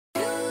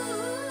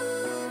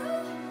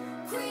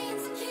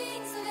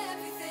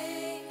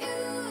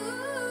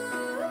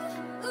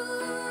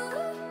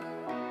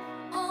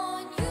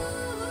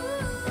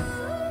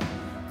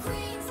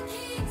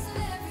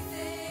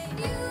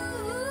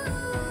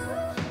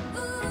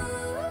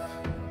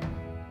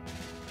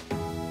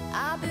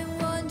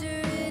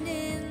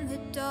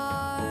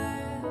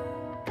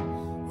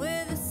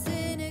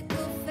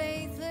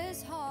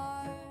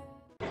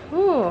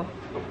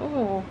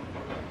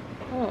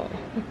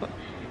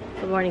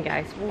morning,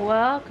 guys.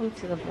 Welcome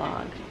to the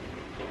vlog.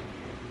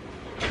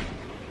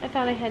 I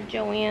thought I had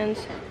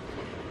Joanne's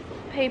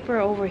paper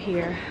over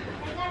here.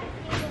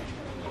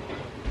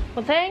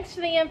 Well, thanks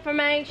for the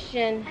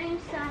information. I'm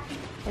sorry.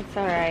 It's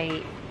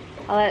alright.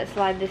 I'll let it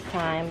slide this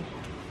time.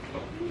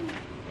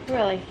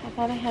 Really, I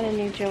thought I had a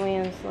new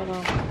Joanne's little...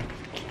 I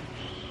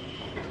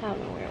don't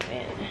know where it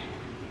went.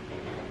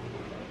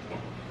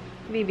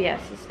 VBS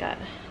has got...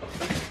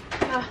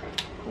 I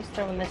was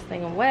throwing this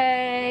thing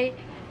away.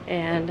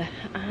 And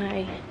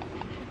I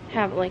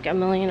have like a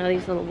million of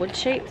these little wood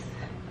shapes.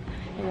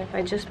 And if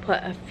I just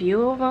put a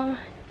few of them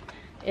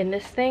in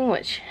this thing,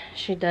 which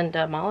she done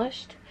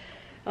demolished,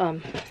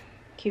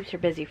 keeps her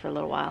busy for a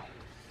little while.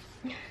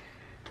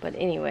 But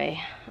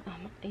anyway,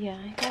 yeah,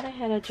 I thought I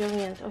had a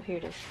Joanne's. Oh, here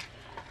it is.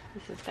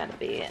 This has got to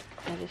be it.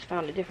 I just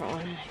found a different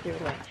one and I threw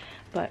it away.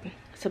 But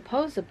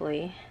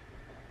supposedly,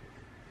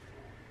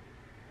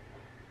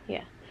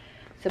 yeah,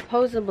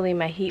 supposedly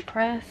my heat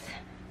press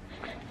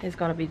is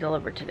going to be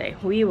delivered today.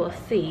 We will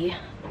see.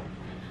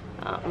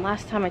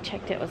 Last time I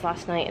checked it was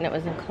last night and it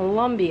was in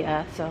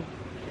Colombia, so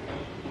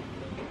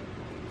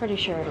pretty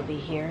sure it'll be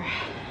here.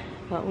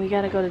 But we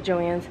got to go to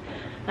Joanne's.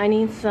 I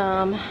need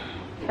some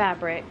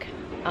fabric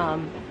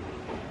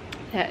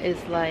that is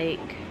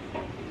like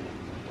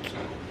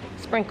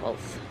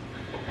sprinkles.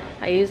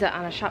 I use it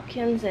on a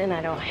Shopkins and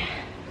I don't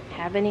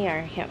have any, or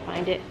I can't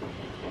find it.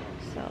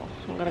 So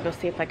I'm gonna go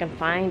see if I can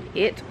find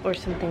it or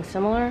something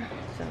similar.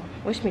 So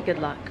wish me good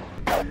luck.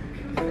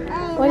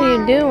 What are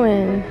you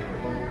doing?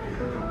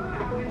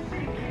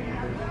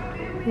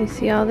 You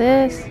see all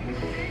this?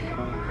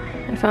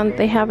 I found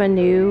they have a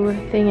new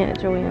thing at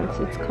Joanne's.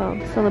 It's called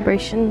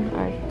Celebration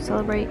or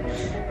Celebrate.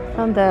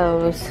 Found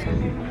those.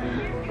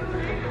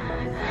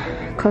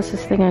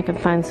 Closest thing I can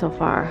find so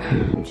far.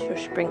 It's for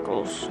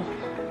sprinkles.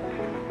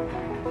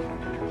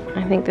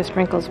 I think the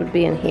sprinkles would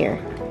be in here.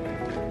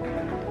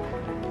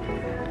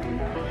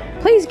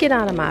 Please get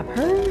out of my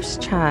purse,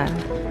 child.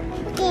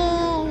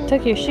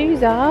 Took your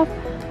shoes off.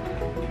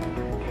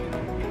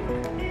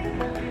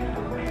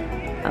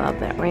 I love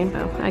that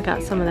rainbow. I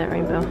got some of that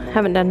rainbow.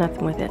 Haven't done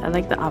nothing with it. I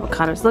like the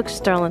avocados. Look,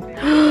 Sterling.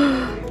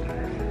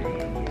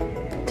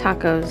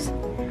 Tacos.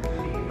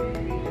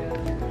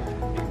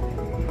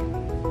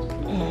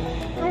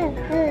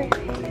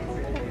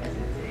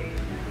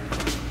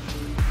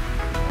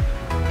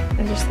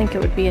 I just think it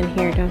would be in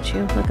here, don't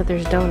you? Look, at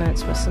there's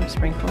donuts with some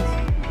sprinkles.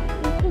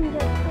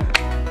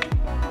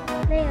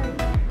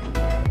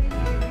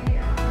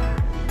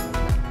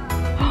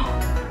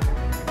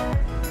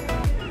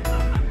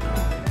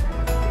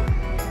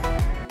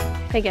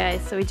 Hey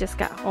guys, so we just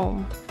got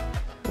home.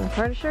 I'm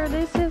pretty sure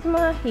this is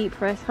my heat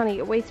press. Honey,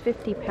 it weighs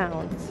 50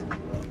 pounds.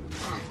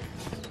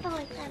 Oh,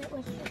 I thought it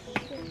was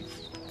just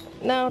shoes.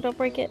 No, don't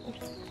break it.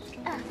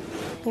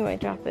 You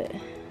might drop it.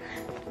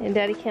 And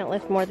Daddy can't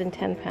lift more than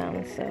 10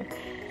 pounds, so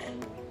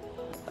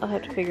I'll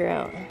have to figure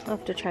out. I'll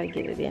have to try to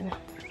get it in.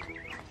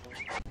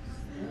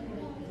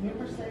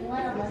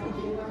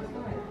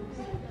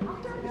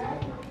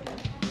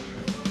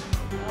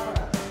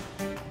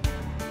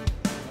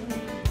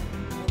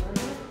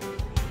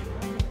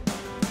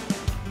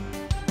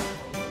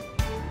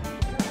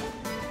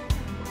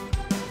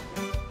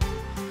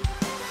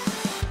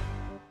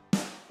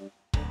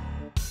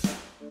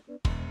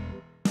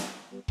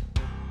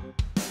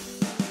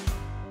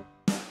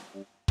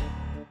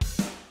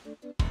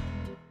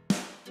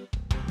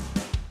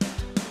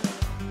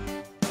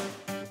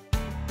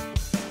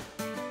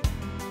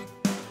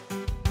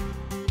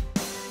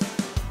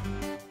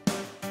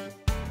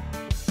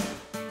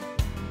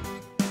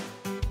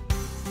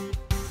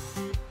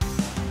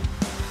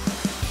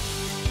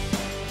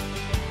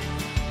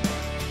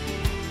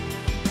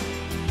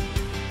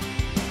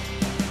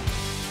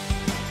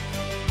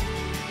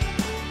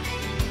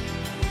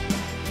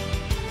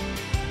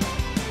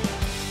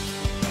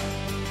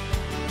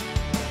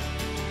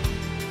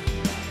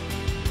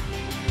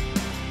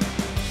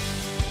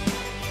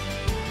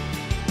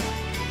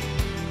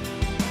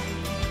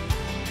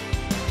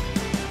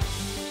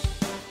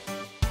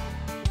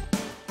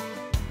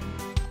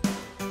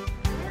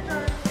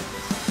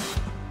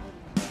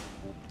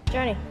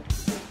 Johnny,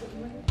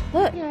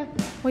 look, what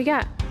we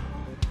got?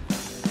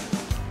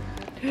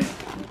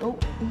 Oh,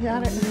 you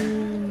got it.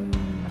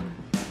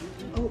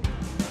 Oh,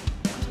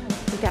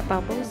 We got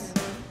bubbles.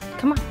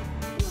 Come on.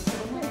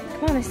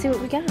 Come on, let's see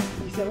what we got.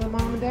 you sit with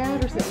mom and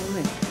dad or sit with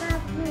me?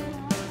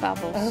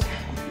 Bubbles. Okay.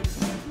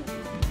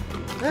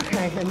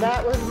 Okay, and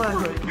that was my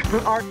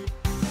our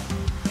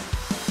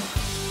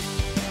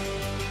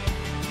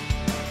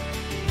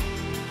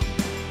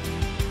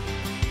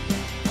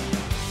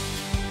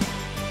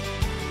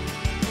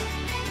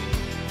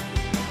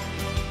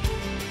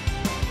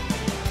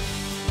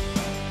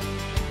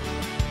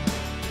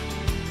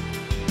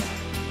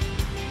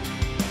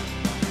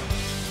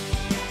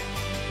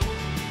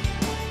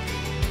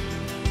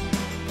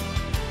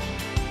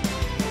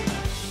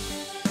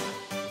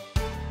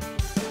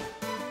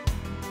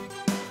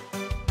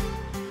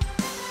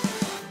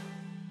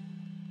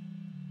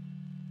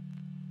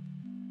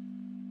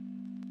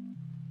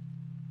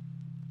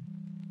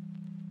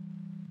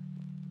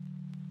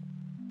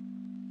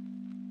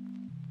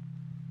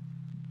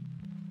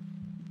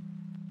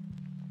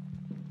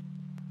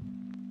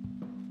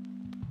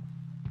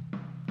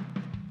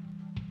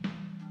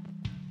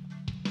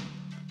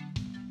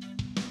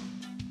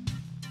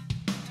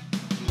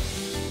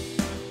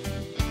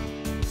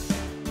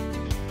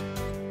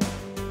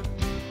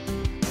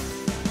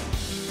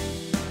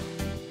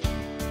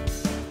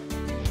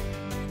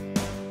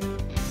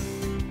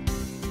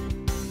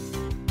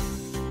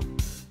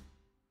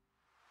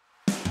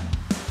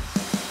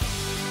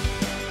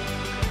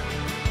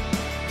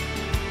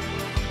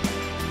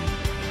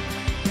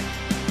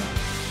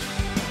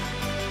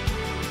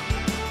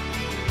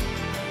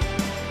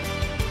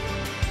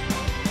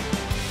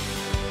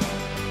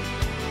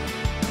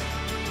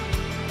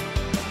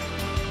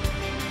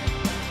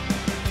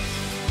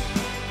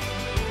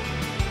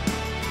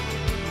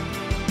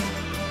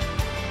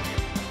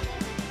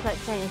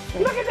Let me see.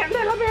 Look at that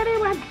little bitty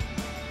one.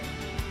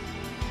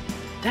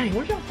 Dang,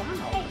 where'd y'all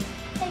find all this?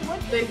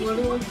 They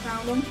literally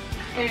found them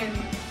and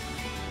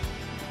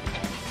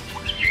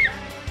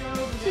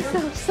She's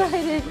so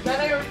excited.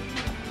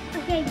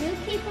 Okay, you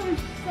keep them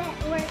set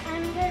where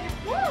I'm gonna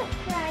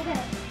try to.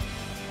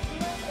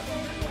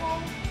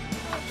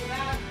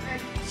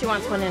 She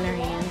wants one in her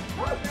hand.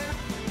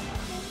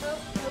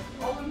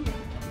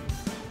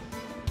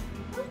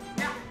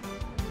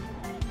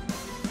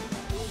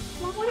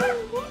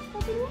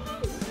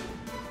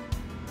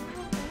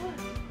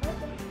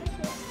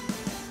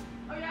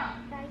 oh yeah,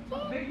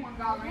 a big one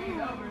got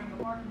ran over in the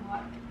parking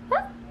lot.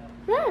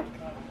 Look,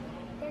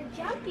 they're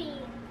jumpy.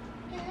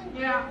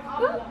 Yeah.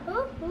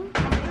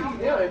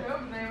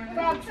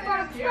 Frogs,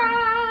 frogs,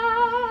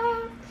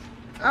 frogs.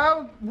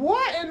 Oh,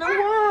 what in the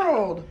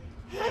world?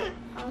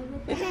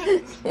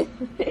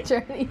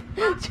 Journey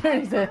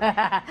said,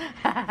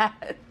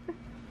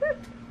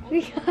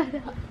 we got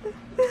it.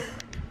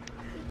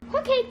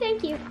 Okay,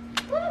 thank you.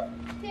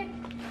 There.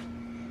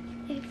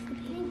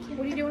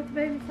 What do you do with the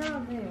baby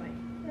frogs anyway?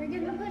 We're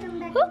gonna put them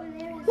back over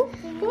there.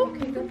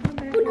 Okay, go put them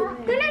back. No.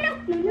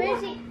 Where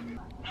is he?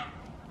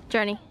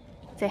 Journey,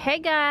 say hey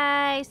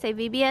guys. Say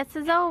VBS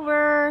is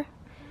over.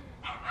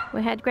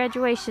 We had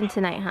graduation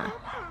tonight, huh?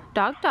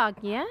 Dog,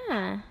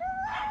 yeah.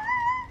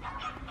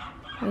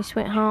 We just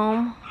went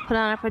home, put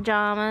on our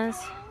pajamas.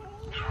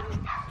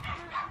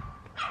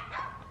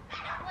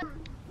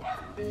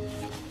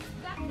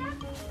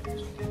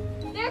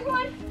 There's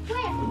one.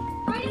 Where?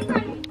 Right in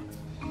front of me.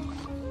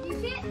 You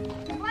see it?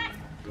 Black.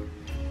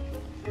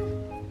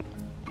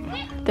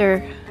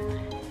 They're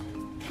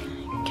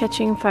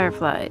catching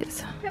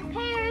fireflies.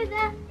 Prepare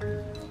the.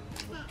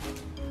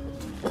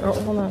 Oh,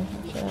 hold on.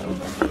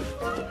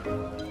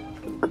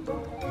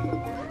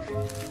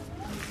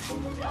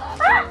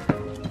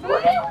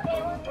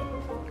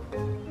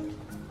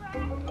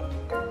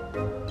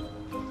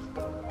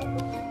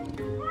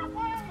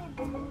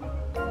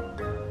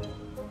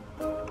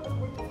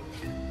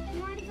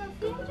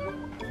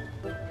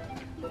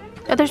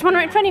 Oh, there's one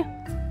right in front of you.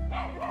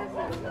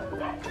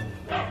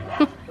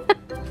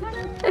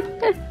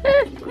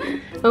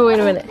 Oh, wait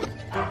a minute.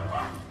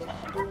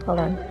 Hold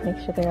on. Make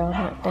sure they're all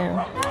knocked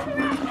down.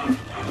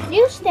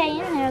 You stay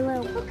in there,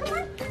 little.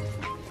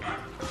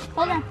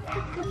 Hold on.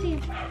 Let's see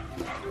him.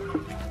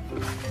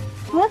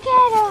 Look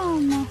at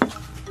him.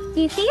 Do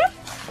you see him?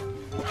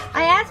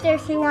 I asked her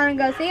if she wanted to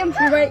go see him.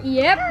 She went,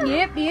 yep. Can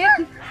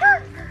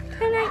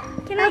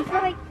I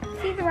like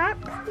see the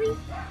rocks, please?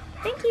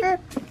 Thank you.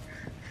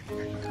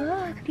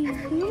 Look, do you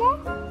see them?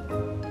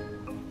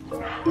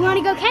 You want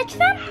to go catch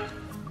them?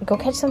 Go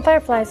catch some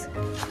fireflies.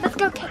 Let's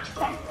go catch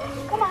them.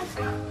 Come on.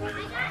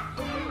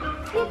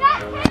 You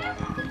got him?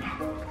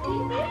 Do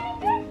you see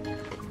anything?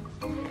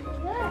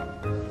 Good.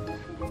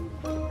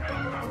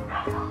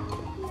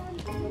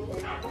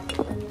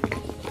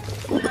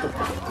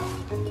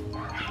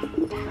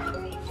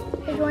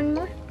 There's one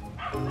more.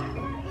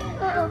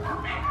 Uh-oh.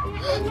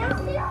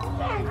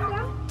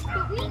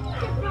 We need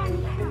to find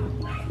some.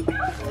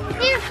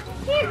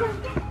 Here you go.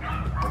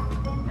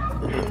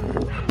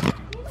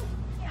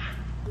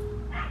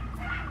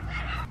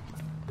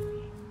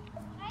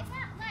 I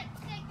got like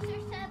 6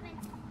 or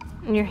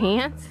 7. In your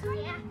hands?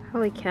 Yeah.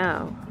 Holy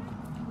cow.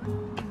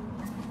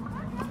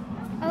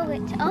 Oh,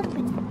 it's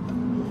open.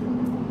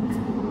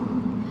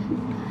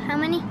 How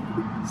many?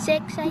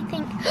 6, I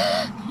think.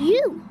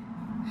 You!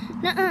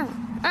 Nuh-uh.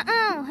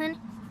 Honey.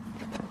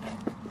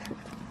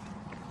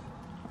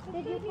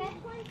 Did you catch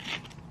one?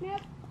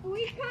 Nope.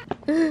 We caught.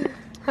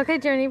 Okay,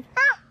 Journey.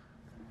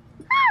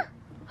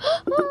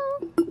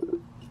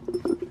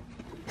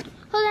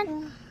 Hold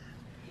on.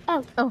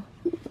 Oh.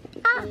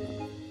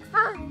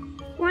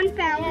 One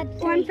fell.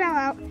 One fell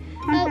out. One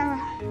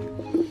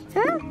fell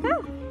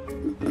out.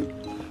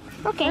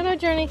 Okay. No,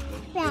 Journey.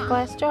 Yeah.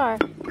 Glass jar.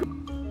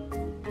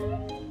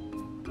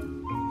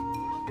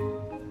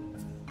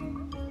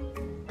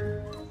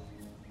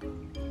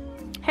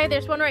 Hey,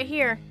 there's one right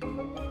here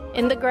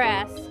in the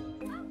grass.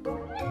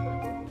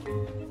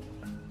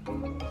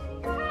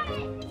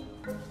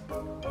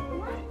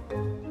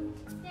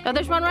 Oh,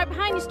 there's one right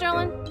behind you,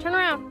 Sterling. Turn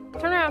around.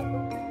 Turn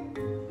around.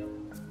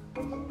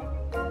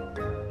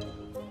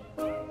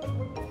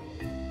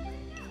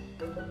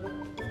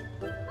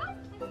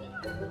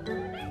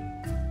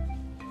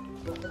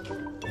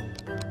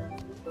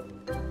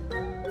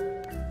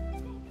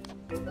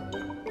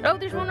 Oh,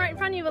 there's one right in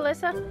front of you,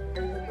 Alyssa.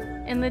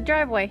 In the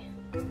driveway.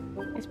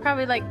 It's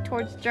probably like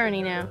towards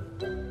Journey now.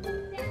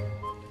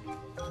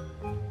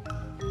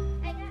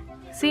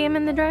 See him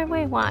in the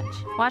driveway? Watch.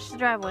 Watch the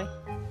driveway.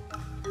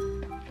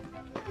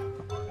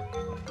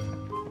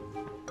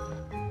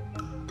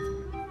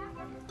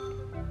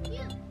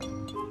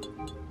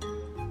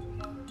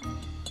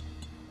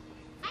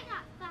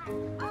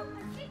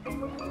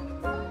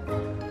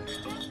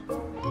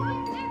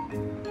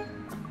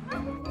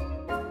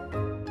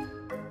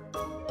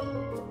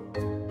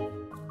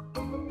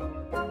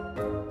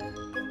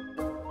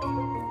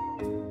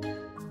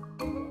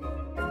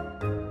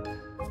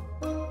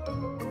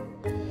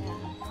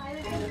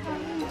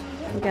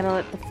 gotta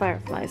let the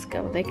fireflies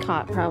go. They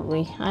caught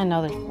probably, I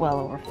know there's well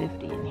over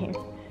 50 in here.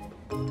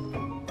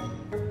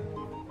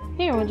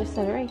 Here, we'll just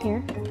set it right here.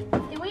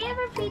 Did we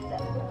ever feed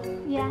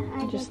them? Yeah,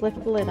 I Just did.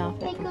 lift the lid off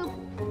Hey, it. Coop.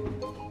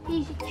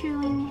 He's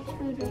chewing his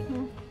food right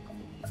now.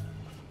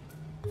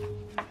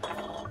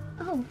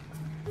 Oh.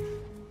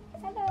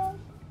 Hello.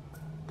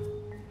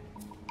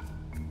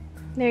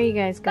 There you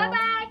guys go.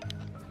 Bye-bye.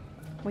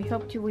 We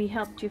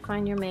helped you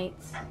find your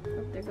mates.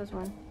 Oh, there goes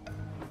one.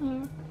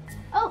 Yeah.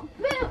 Oh,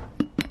 boo!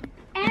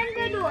 And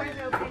the door's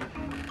open.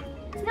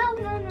 No,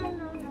 no, no,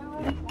 no, no.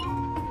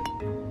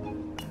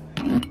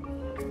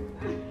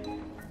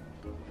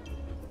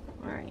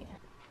 Alright.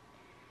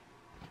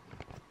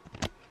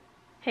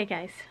 Hey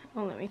guys.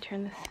 Oh, let me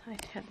turn this. I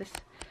had this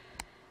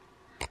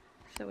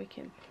so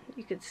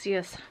you could see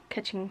us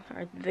catching,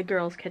 or the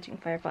girls catching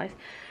fireflies.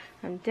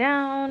 I'm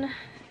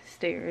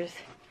downstairs.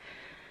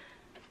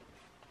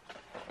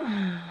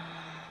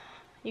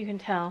 You can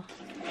tell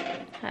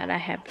that I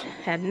have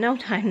had no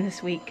time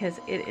this week because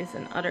it is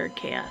an utter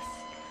chaos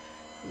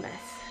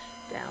mess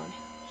down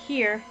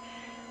here.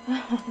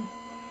 Yeah.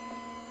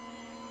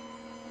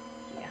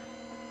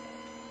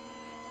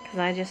 Because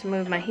I just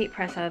moved my heat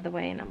press out of the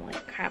way and I'm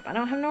like, crap, I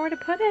don't have nowhere to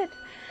put it.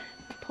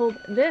 I pulled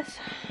this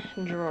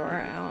drawer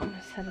out. I'm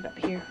going to set it up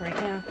here right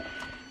now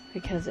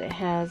because it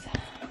has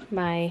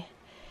my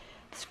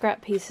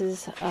scrap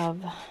pieces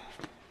of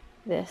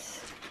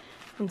this.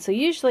 And so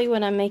usually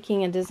when I'm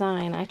making a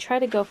design, I try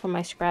to go for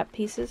my scrap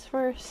pieces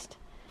first.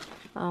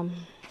 And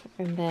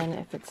then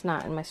if it's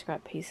not in my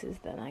scrap pieces,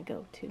 then I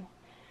go to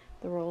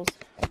the rolls.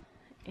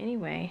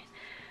 Anyway,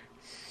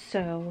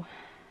 so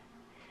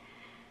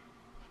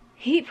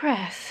heat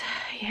press.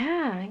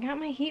 Yeah, I got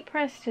my heat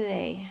press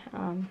today.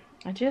 I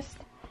just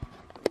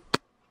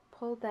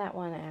pulled that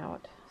one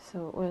out.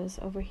 So it was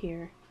over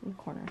here in the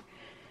corner.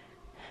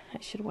 I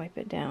should wipe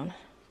it down.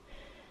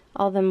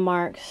 All the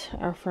marks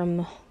are from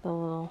the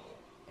little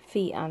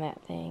feet on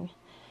that thing.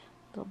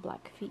 Little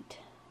black feet.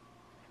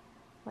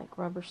 Like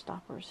rubber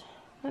stoppers.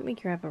 Let me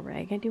grab a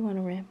rag. I do want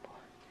to rag.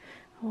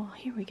 Oh,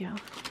 here we go.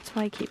 That's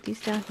why I keep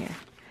these down here.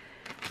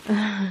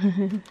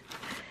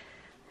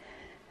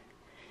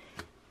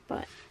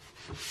 But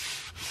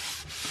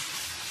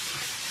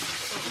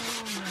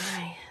oh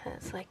my,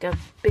 that's like a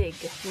big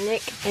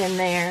nick in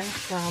there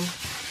from.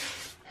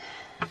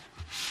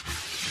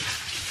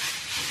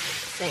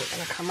 This ain't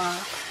gonna come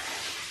off.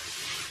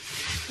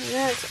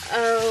 That's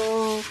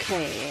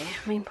okay.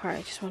 Main part,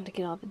 I just wanted to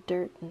get all the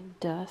dirt and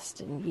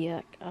dust and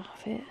yuck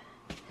off it.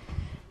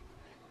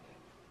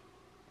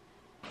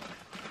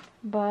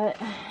 But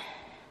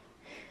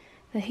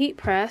the heat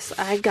press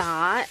I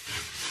bought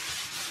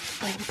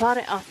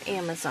it off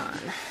Amazon.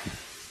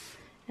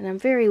 And I'm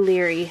very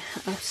leery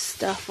of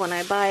stuff when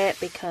I buy it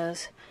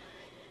because,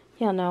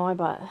 y'all know I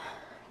bought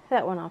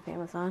that one off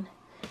Amazon.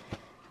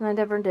 And I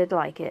never did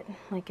like it,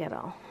 at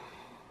all.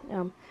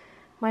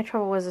 My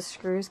trouble was the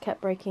screws kept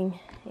breaking,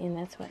 and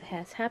that's what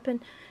has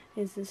happened,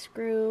 is the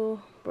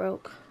screw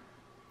broke.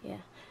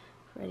 Yeah,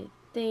 right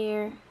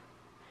there.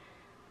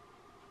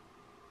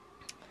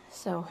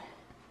 So,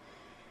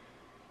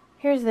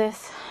 here's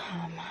this.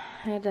 I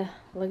had to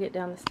lug it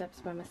down the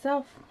steps by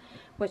myself,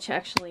 which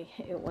actually,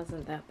 it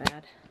wasn't that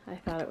bad. I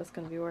thought it was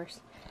going to be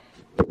worse.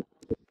 My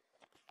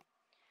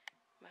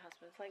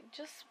husband's like,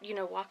 just,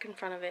 walk in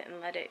front of it and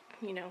let it,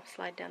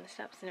 slide down the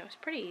steps, and it was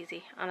pretty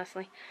easy,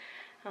 honestly.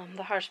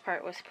 The harsh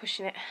part was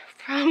pushing it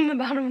from the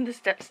bottom of the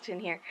steps to in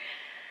here.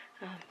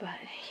 But,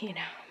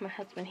 my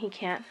husband, he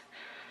can't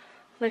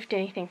lift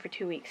anything for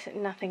 2 weeks.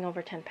 Nothing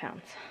over 10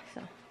 pounds.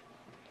 So,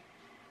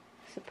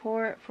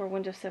 support for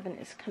Windows 7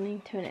 is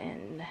coming to an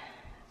end.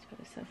 That's what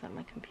it says on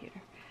my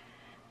computer.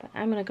 But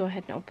I'm going to go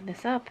ahead and open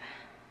this up.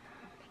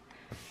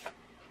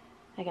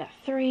 I got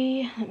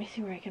 3. Let me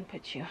see where I can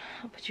put you.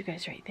 I'll put you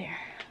guys right there.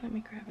 Let me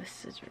grab a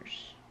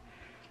scissors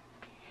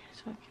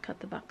so I can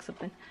cut the box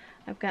open.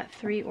 I've got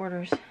 3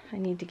 orders I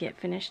need to get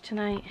finished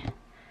tonight.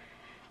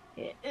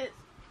 It is,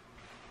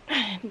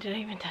 did I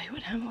even tell you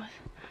what time it was?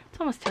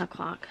 It's almost 10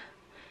 o'clock.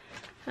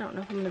 I don't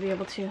know if I'm going to be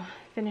able to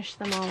finish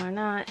them all or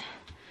not.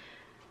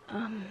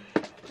 I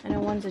know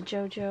one's a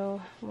JoJo,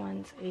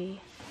 one's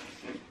a,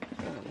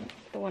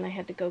 the one I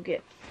had to go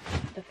get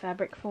the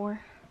fabric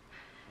for.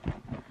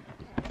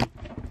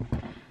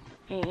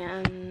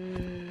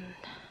 And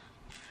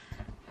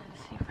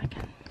let's see if I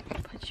can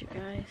put you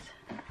guys.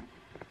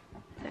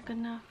 Is that good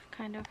enough?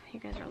 Kind of. You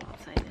guys are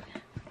lopsided.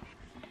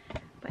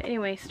 But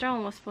anyway,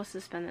 Sterling was supposed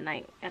to spend the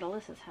night at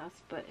Alyssa's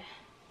house, but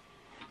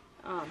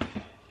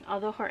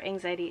although her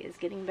anxiety is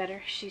getting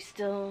better, she's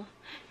still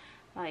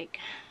like,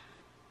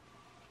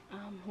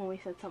 when we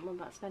said something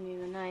about spending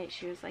the night,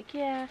 she was like,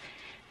 yeah.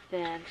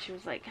 Then she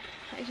was like,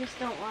 I just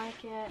don't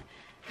like it.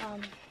 I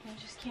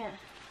just can't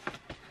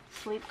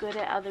sleep good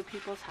at other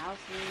people's houses.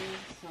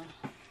 So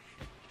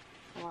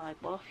I'm like,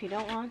 well, if you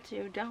don't want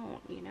to,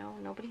 don't,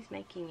 nobody's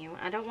making you.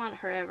 I don't want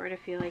her ever to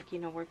feel like,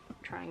 we're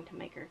trying to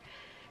make her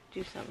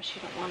do something she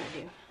don't want to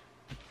do.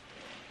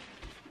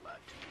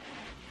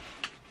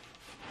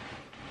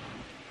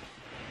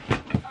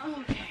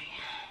 Okay.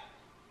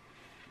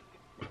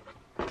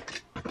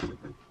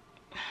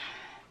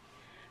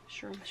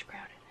 This room is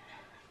crowded.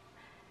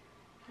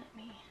 Let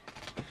me...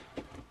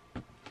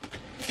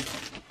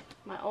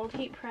 My old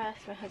heat press,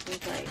 my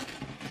husband's like...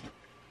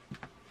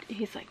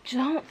 He's like,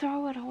 don't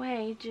throw it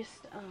away,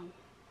 just,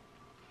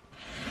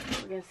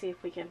 we're gonna see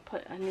if we can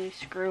put a new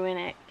screw in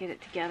it, get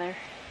it together.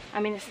 I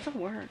mean, it still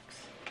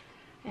works.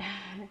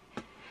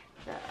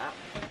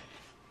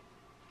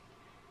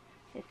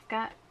 It's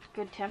got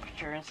good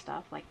temperature and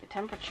stuff. Like the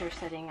temperature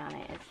setting on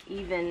it is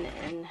even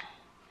and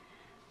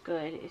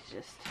good. It's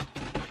just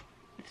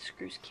the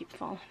screws keep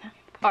falling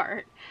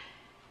apart.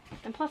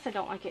 And plus, I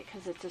don't like it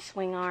because it's a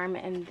swing arm.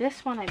 And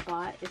this one I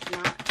bought is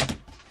not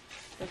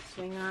the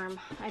swing arm.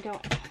 I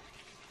don't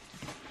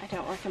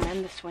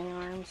recommend the swing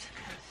arms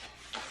because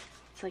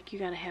it's like you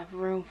gotta have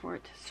room for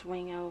it to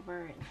swing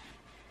over. And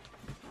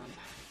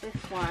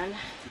this one,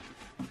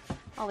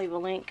 I'll leave a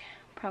link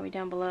probably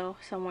down below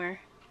somewhere.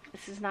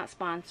 This is not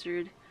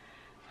sponsored.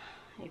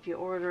 If you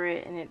order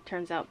it and it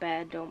turns out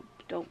bad, don't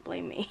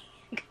blame me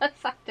because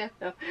I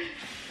don't know.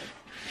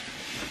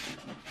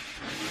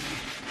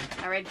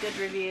 I read good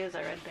reviews,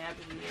 I read bad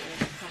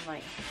reviews. I'm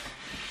like,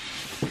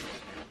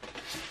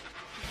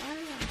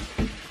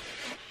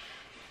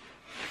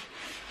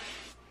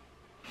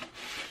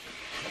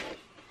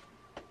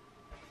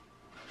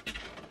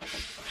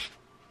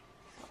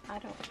 I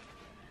don't.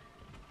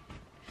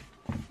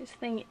 This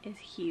thing is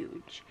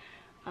huge.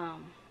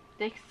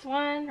 This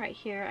one right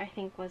here, I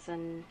think was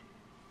an,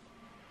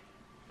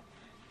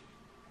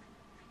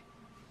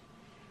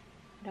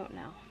 I don't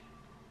know,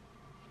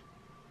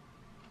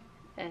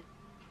 a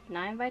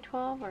 9 by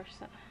 12 or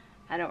so.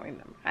 I don't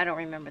remember. I don't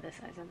remember the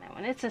size on that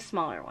one. It's a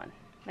smaller one,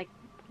 like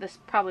this,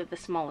 probably the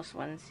smallest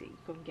ones that you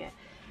can get.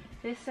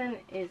 This one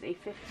is a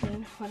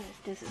 15. What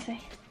does it say?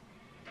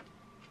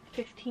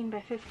 15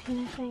 by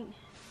 15, I think.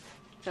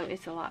 So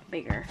it's a lot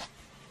bigger.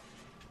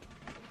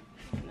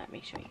 Let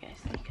me show you guys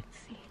so you can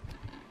see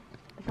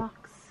the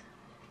box.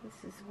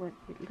 This is what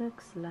it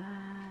looks like.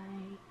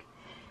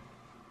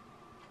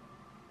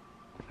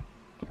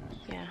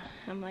 Yeah,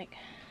 I'm like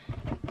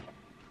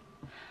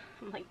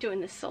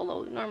doing this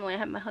solo. Normally I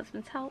have my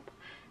husband's help.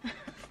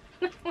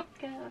 Oh my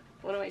God.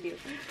 What do I do?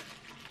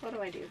 What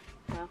do I do?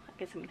 Well, I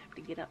guess I'm gonna have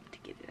to get up to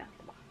get it out of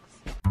the box.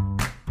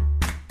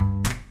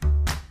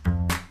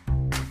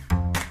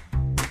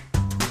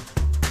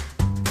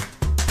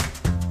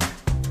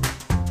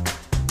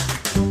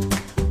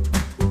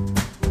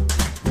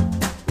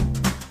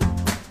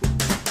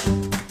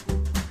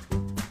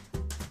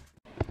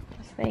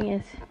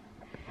 Is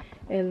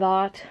a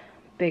lot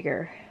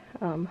bigger.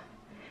 I'm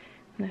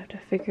gonna have to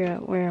figure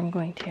out where I'm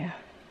going to.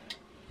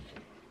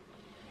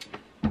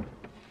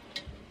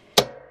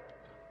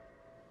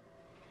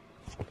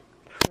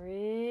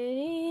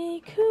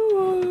 Pretty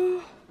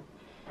cool.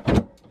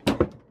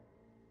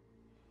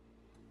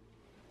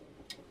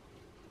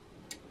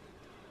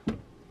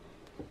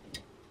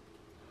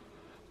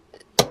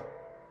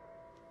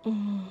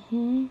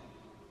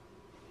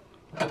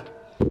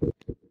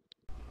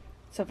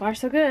 So far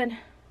so good.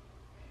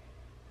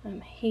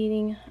 I'm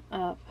heating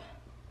up.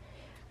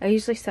 I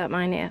usually set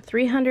mine at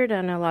 300.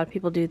 I know a lot of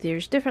people do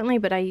theirs differently,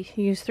 but I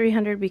use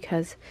 300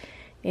 because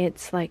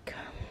it's like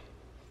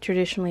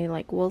traditionally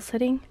like wool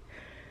setting.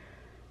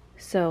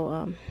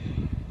 So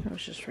I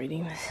was just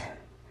reading this.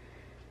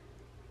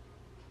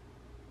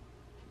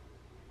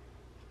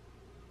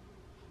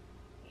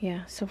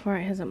 Yeah, so far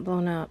it hasn't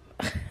blown up.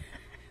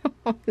 I'm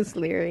always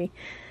leery,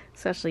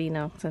 especially, you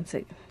know, since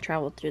it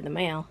traveled through the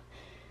mail.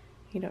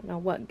 You don't know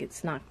what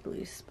gets knocked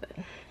loose, but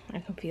I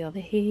can feel the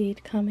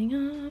heat coming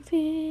off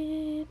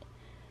it.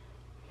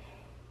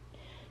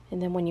 And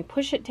then when you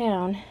push it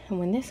down, and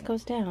when this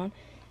goes down,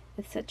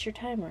 it sets your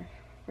timer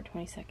for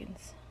 20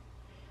 seconds.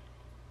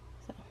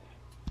 So,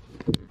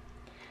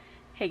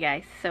 hey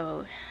guys,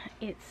 so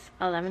it's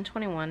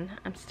 11:21.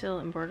 I'm still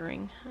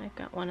embroidering. I've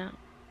got one out.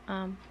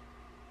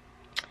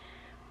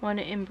 One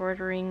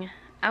embroidering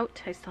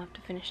out. I still have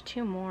to finish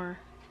 2 more.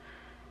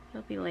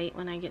 It'll be late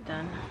when I get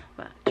done,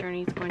 but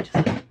Journey's going to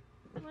sleep.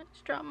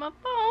 Let's drop my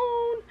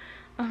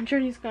phone.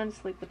 Journey's going to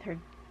sleep with her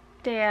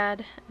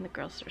dad, and the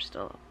girls are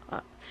still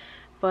up.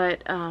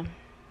 But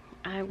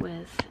I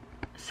was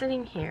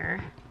sitting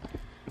here.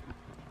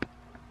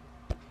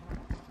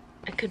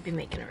 I could be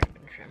making a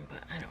ribbon trim,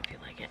 but I don't feel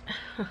like it.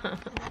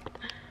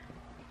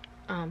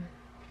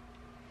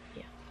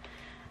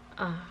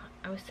 Yeah.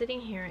 I was sitting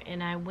here,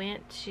 and I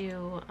went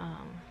to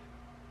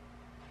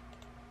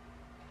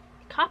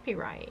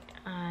copyright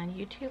on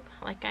YouTube.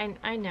 Like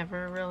I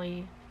never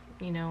really,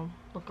 you know,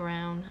 look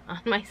around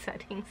on my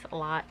settings a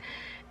lot,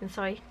 and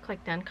so I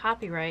clicked on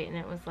copyright, and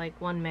it was like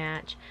one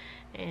match,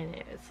 and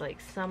it was like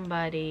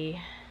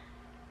somebody,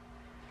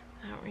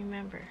 I don't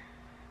remember,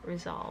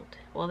 resolved.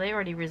 Well, they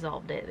already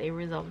resolved it. They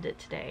resolved it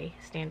today.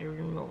 Standard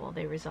removal.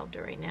 They resolved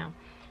it right now.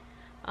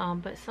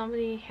 But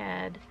somebody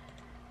had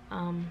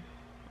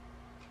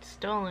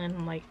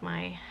stolen like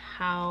my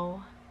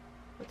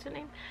what's her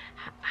name?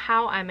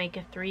 How I make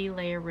a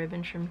 3-layer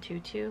ribbon trim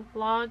tutu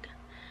vlog.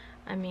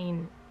 I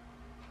mean,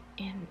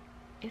 and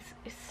it's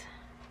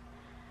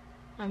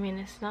I mean,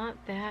 it's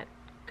not that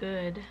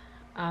good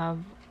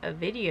of a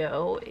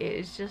video.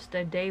 It's just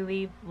a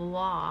daily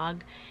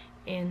vlog.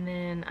 And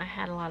then I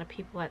had a lot of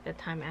people at the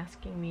time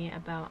asking me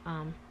about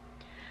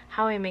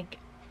how I make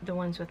the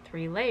ones with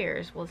 3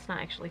 layers. Well, it's not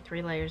actually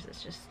 3 layers,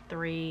 it's just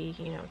 3,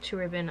 you know, 2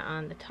 ribbon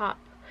on the top,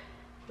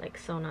 like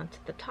sewn onto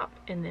the top,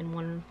 and then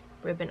 1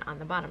 ribbon on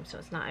the bottom. So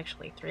it's not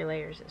actually 3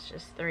 layers, it's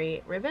just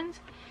 3 ribbons.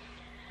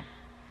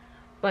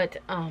 But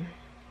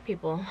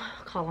people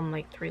call them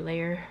like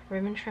 3-layer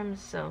ribbon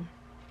trims. So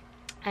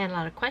I had a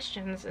lot of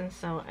questions, and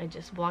so I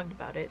just vlogged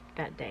about it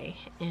that day.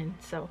 And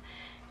so,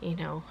 you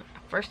know,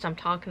 first I'm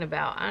talking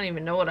about, I don't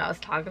even know what I was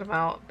talking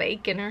about,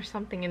 bacon or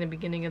something in the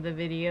beginning of the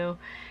video.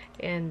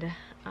 And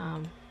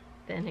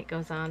then it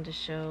goes on to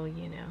show,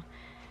 you know,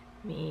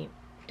 me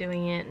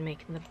doing it and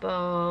making the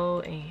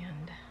bow,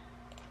 and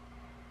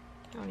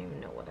I don't even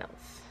know what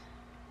else.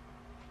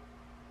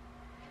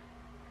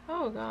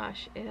 Oh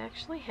gosh, it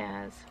actually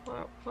has,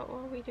 what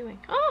were we doing?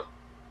 Oh!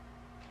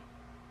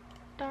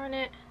 Darn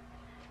it.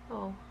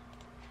 Oh.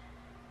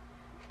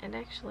 It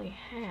actually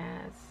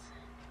has,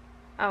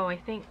 oh, I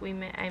think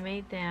I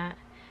made that.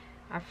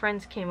 Our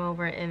friends came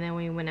over and then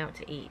we went out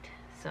to eat.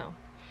 So,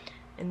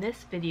 and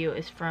this video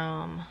is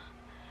from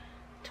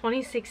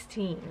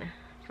 2016,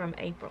 from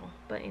April.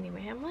 But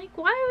anyway, I'm like,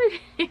 why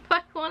would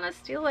anybody want to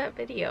steal that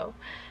video?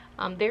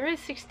 There is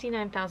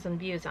 69,000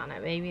 views on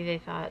it. Maybe they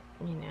thought,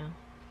 you know,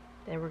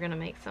 they were gonna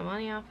make some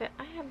money off it.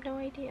 I have no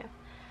idea.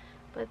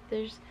 But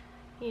there's,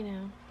 you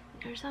know,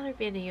 there's other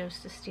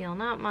videos to steal,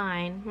 not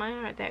mine. Mine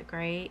aren't that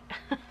great.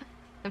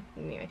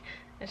 Anyway,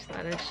 I just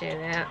thought I'd share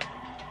that.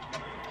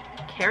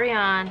 Carry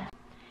on.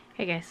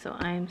 Hey guys, so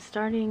I'm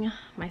starting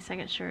my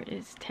second shirt.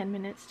 It's 10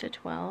 minutes to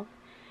 12,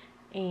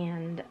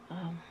 and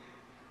I'm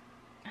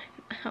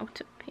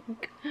out of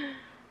pink.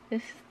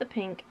 This is the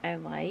pink I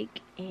like,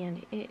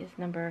 and it is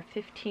number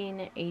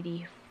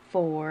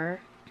 1584.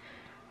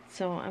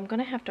 So I'm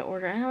gonna have to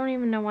order. I don't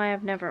even know why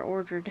I've never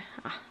ordered.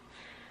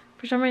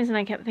 For some reason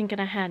I kept thinking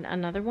I had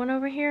another one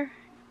over here,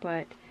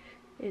 but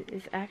it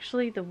is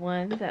actually the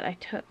one that I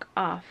took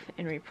off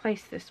and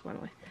replaced this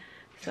one with.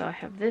 So I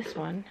have this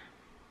one,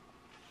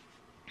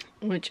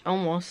 which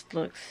almost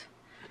looks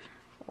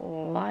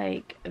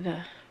like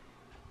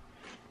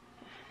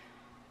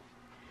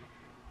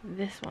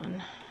this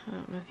one. I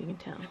don't know if you can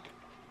tell.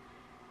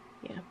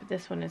 Yeah, but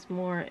this one is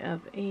more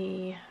of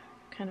a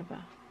kind of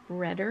a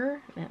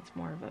redder, and it's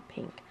more of a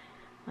pink.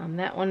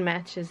 That one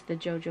matches the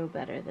JoJo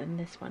better than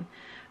this one.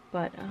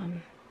 But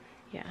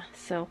yeah,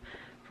 so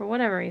for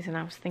whatever reason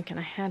I was thinking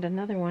I had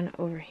another one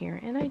over here,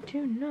 and I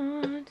do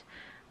not.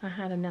 I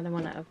had another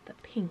one of the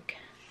pink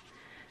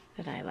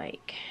that I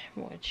like,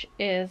 which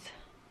is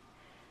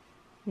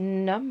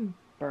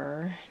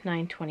number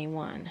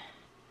 921.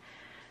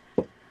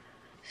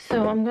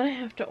 So I'm gonna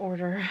have to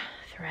order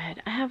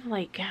thread.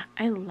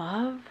 I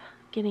love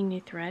getting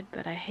new thread,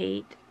 but I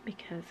hate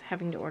because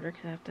having to order,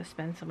 because I have to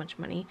spend so much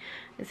money.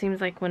 It seems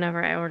like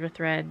whenever I order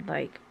thread,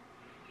 like,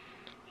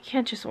 you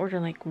can't just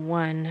order like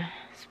one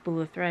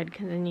spool of thread,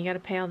 because then you got to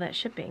pay all that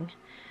shipping.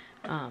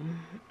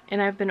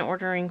 And I've been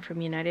ordering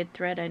from United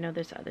Thread. I know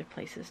there's other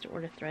places to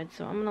order thread,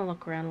 so I'm gonna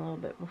look around a little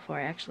bit before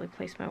I actually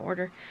place my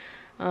order.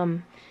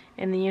 In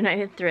the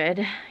United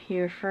Thread,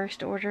 your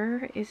first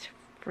order is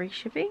free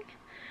shipping.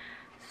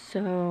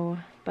 So,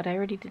 but I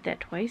already did that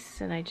twice,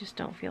 and I just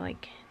don't feel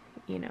like,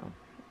 you know,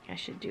 I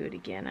should do it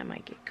again. I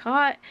might get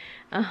caught.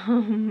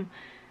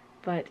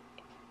 But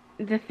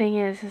the thing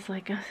is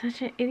like, I'm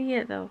such an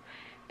idiot though,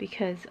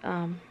 because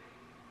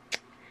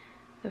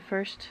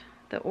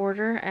the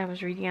order I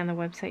was reading on the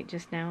website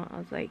just now, I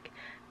was like,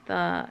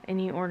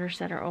 any orders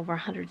that are over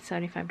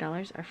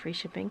 $175 are free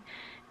shipping,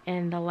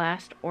 and the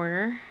last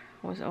order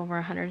was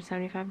over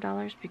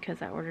 $175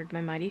 because I ordered my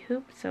Mighty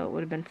Hoop, so it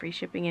would have been free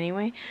shipping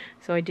anyway.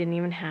 So I didn't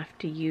even have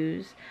to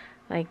use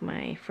like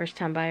my first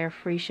time buyer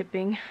free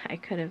shipping. I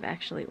could have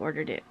actually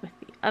ordered it with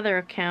the other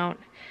account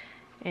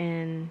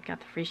and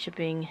got the free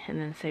shipping and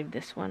then saved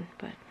this one,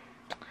 but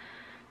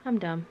I'm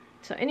dumb.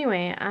 So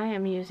anyway, I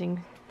am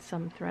using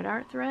some thread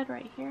art thread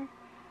right here.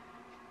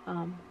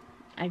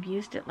 I've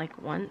used it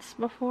like once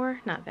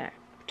before, not that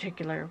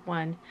particular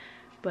one,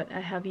 but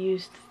I have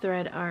used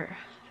thread art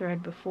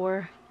thread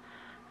before.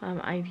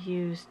 I've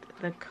used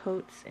the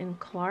Coates and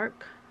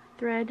Clark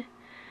thread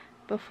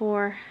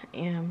before,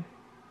 and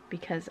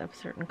because of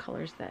certain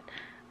colors that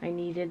I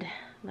needed,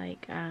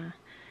 like so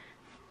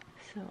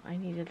I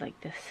needed like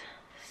this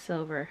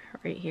silver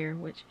right here,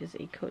 which is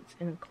a Coates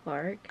and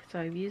Clark. So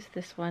I've used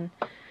this one,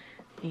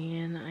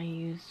 and I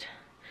used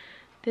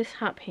this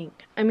hot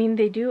pink. I mean,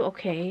 they do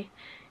okay,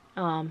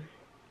 but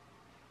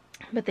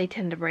they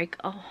tend to break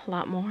a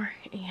lot more,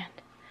 and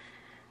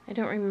I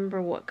don't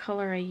remember what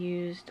color I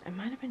used. It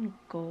might have been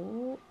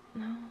gold.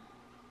 No,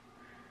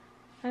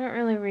 I don't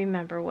really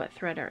remember what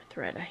thread art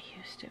thread I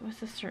used. It was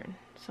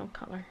some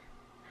color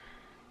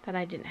that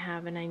I didn't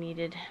have and I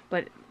needed,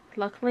 but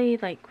luckily,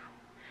 like,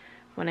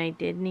 when I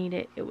did need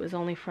it, it was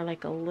only for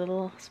like a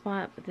little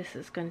spot. But this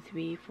is going to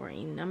be for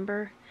a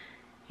number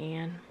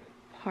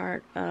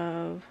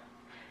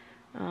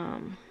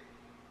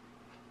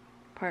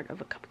part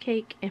of a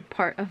cupcake and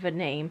part of a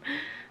name.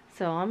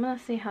 So I'm gonna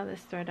see how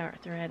this thread art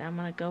thread, I'm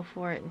gonna go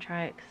for it and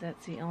try it, because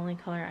that's the only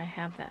color I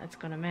have that it's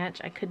gonna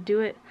match. I could do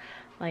it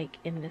like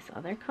in this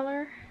other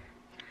color,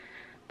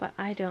 but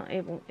I don't,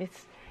 it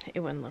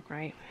wouldn't look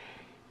right.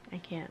 I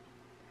can't.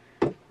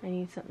 I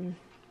need something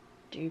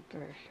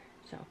deeper.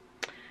 So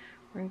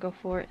we're gonna go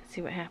for it,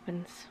 see what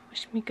happens.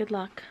 Wish me good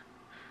luck.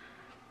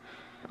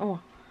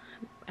 Oh,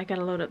 I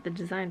gotta load up the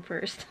design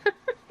first.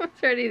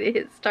 It's ready to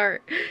hit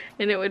start,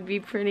 and it would be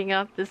printing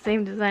off the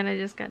same design I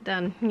just got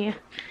done. Yeah,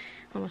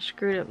 almost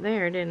screwed up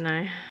there, didn't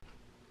I?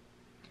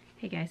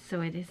 Hey guys,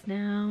 so it is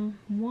now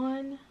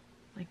 1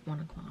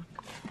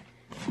 o'clock.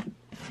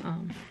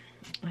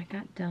 I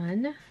got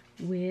done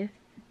with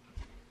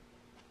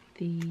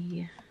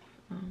the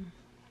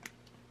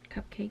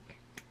cupcake,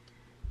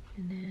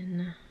 and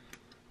then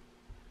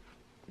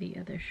the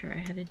other shirt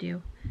I had to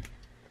do.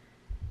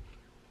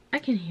 I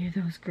can hear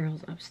those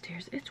girls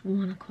upstairs. It's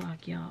 1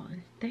 o'clock, y'all,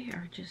 and they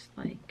are just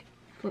like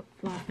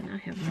flip-flopping. I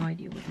have no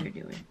idea what they're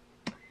doing.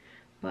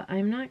 But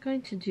I'm not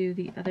going to do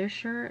the other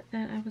shirt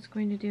that I was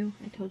going to do.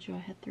 I told you I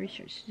had 3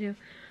 shirts to do.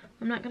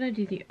 I'm not going to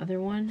do the other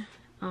one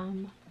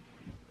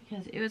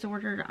because it was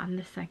ordered on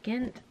the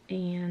 2nd,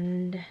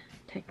 and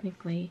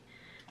technically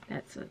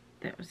that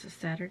was a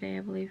Saturday, I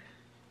believe.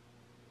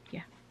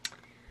 Yeah.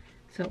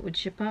 So it would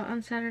ship out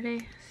on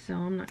Saturday, so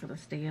I'm not going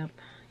to stay up,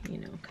 you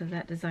know, because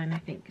that design I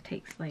think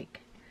takes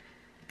like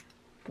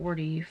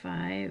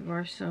 45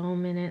 or so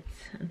minutes,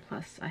 and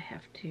plus I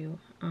have to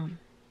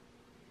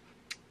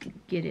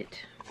get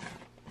it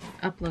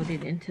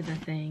uploaded into the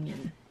thing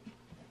and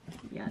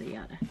yada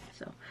yada.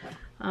 So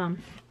I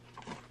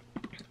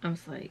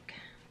was like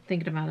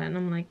thinking about it, and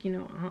I'm like, you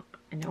know,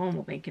 I know I'm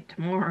gonna make it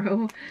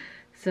tomorrow,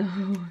 so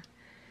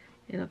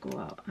it'll go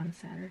out on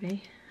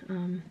Saturday.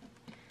 And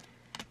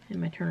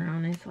my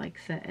turnaround is like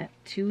set at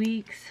 2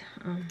 weeks.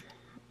 I'm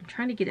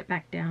trying to get it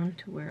back down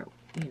to where,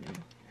 you know,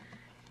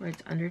 where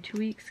it's under 2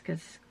 weeks,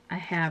 because I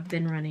have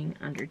been running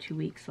under 2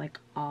 weeks like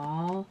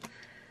all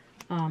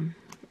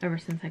ever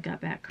since I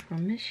got back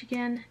from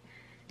Michigan,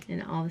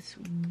 and all this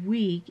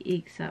week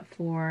except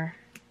for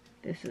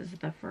this is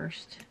the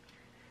first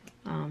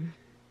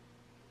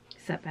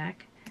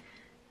setback,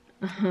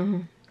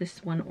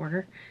 this one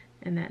order,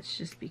 and that's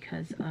just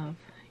because of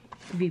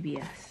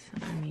VBS.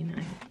 I mean,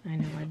 I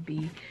know I'd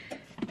be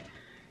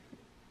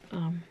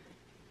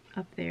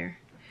up there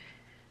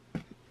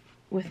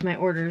with my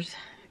orders,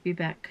 be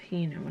back,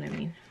 you know what I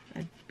mean,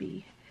 I'd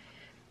be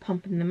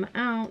pumping them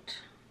out,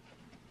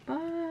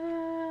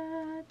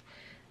 but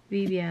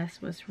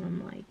VBS was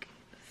from like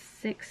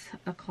 6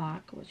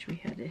 o'clock, which we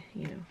had to,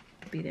 you know,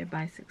 be there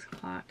by 6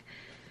 o'clock,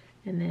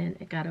 and then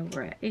it got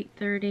over at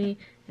 8:30,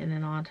 and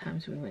then a lot of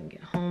times we wouldn't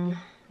get home,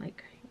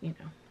 like, you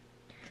know,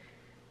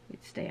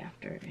 we'd stay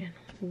after and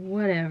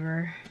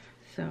whatever.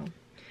 So,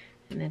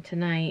 and then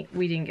tonight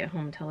we didn't get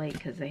home till 8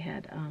 because they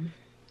had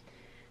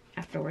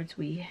afterwards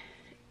we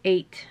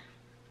ate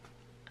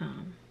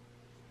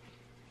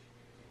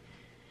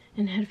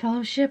and had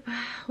fellowship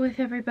with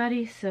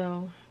everybody.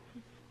 So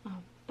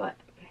but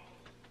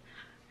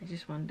I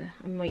just wanted to,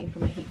 I'm waiting for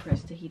my heat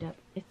press to heat up.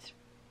 It's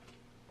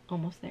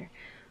almost there.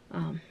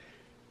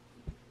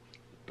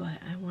 But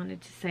I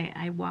wanted to say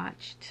I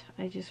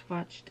just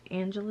watched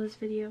Angela's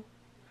video.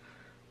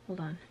 Hold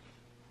on.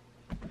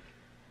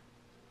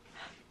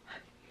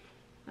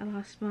 I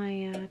lost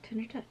my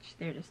Tender Touch.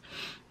 There it is.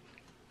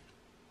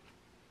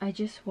 I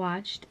just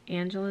watched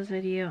Angela's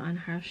video on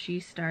how she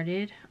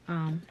started.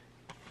 And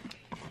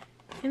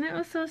it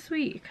was so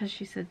sweet because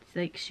she said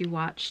like she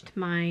watched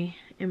my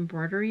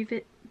embroidery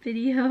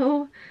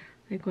video.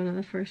 Like one of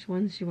the first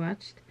ones she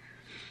watched.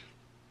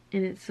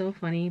 And it's so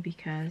funny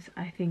because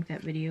I think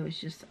that video is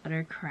just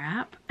utter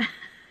crap.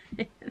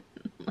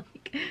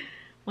 Like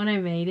when I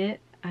made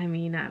it, I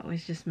mean, I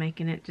was just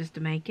making it just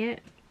to make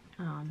it.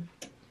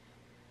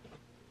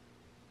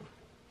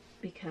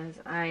 Because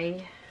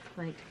I,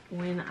 like,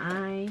 when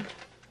I,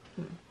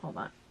 hold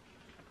on,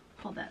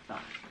 hold that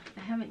thought. I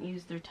haven't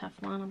used their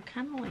Teflon. I'm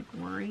kind of like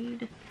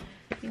worried,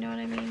 you know what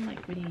I mean?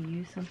 Like when you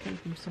use something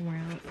from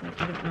somewhere else,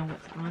 like I don't know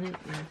what's on it.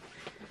 And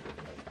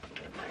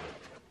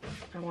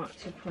I want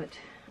to put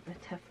a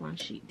Teflon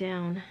sheet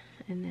down,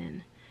 and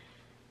then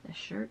the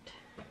shirt,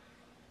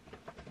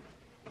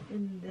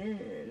 and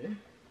then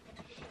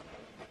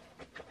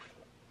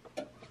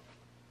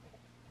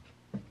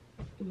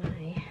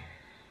my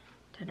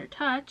Tender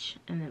Touch,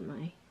 and then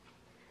my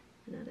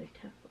another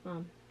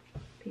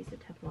piece of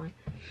Teflon.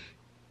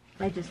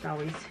 I just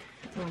always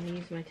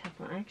use my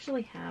Teflon. I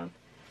actually have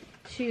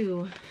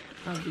 2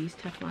 of these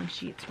Teflon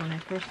sheets. When I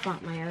first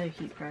bought my other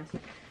heat press,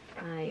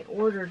 I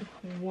ordered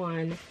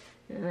one,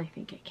 and I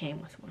think it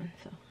came with one.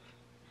 So,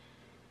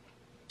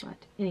 but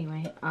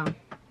anyway,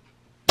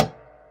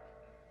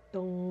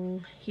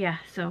 yeah.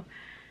 So,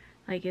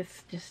 like,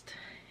 it's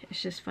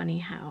just funny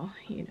how,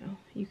 you know,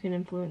 you can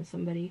influence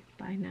somebody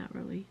by not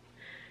really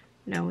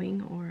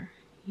knowing, or,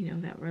 you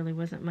know, that really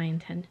wasn't my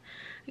intent.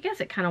 I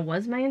guess it kind of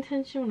was my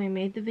intention when I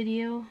made the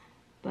video,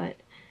 but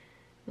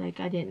Like,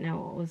 I didn't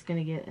know it was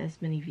gonna get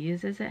as many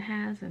views as it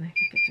has, and I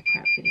think it's a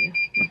crap video.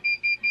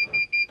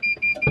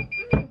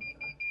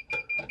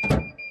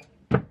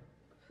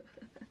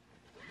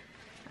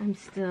 I'm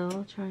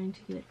still trying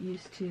to get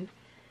used to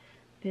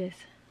this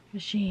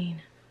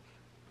machine.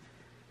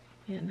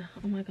 And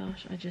oh my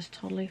gosh, I just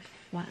totally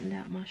flattened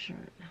out my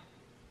shirt.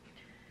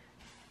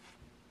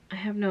 I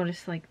have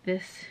noticed like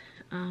this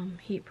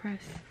heat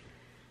press,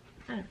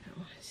 I don't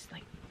know, it's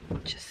like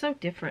just so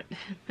different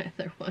than the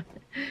other one.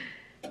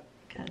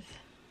 Because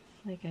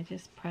like I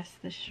just press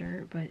the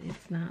shirt, but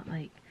it's not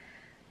like,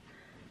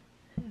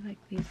 it like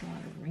leaves a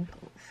lot of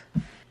wrinkles.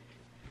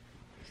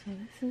 So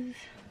this is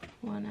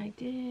one I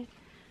did,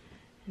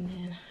 and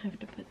then I have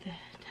to put the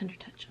tender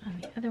touch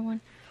on the other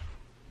one.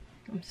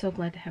 I'm so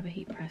glad to have a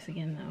heat press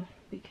again though,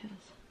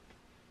 because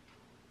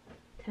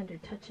tender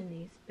touching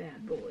these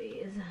bad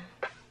boys,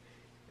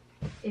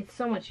 it's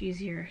so much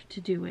easier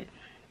to do it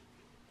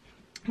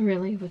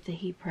really with the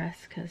heat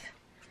press, because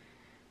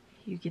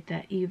you get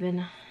that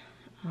even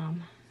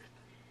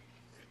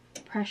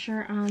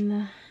pressure on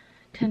the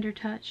tender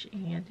touch,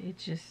 and it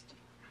just,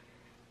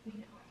 you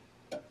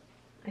know,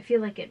 I feel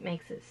like it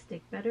makes it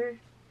stick better.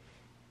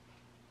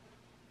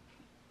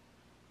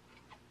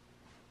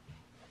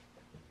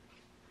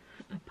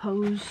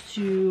 Opposed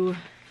to,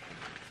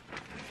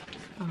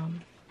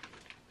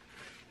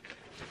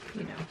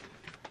 you know,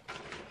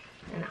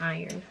 an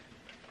iron.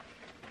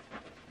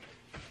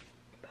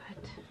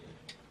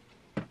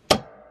 But,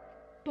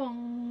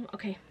 boom.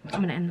 Okay,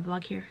 I'm gonna end the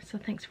vlog here. So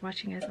thanks for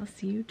watching, guys. I'll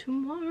see you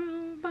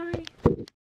tomorrow.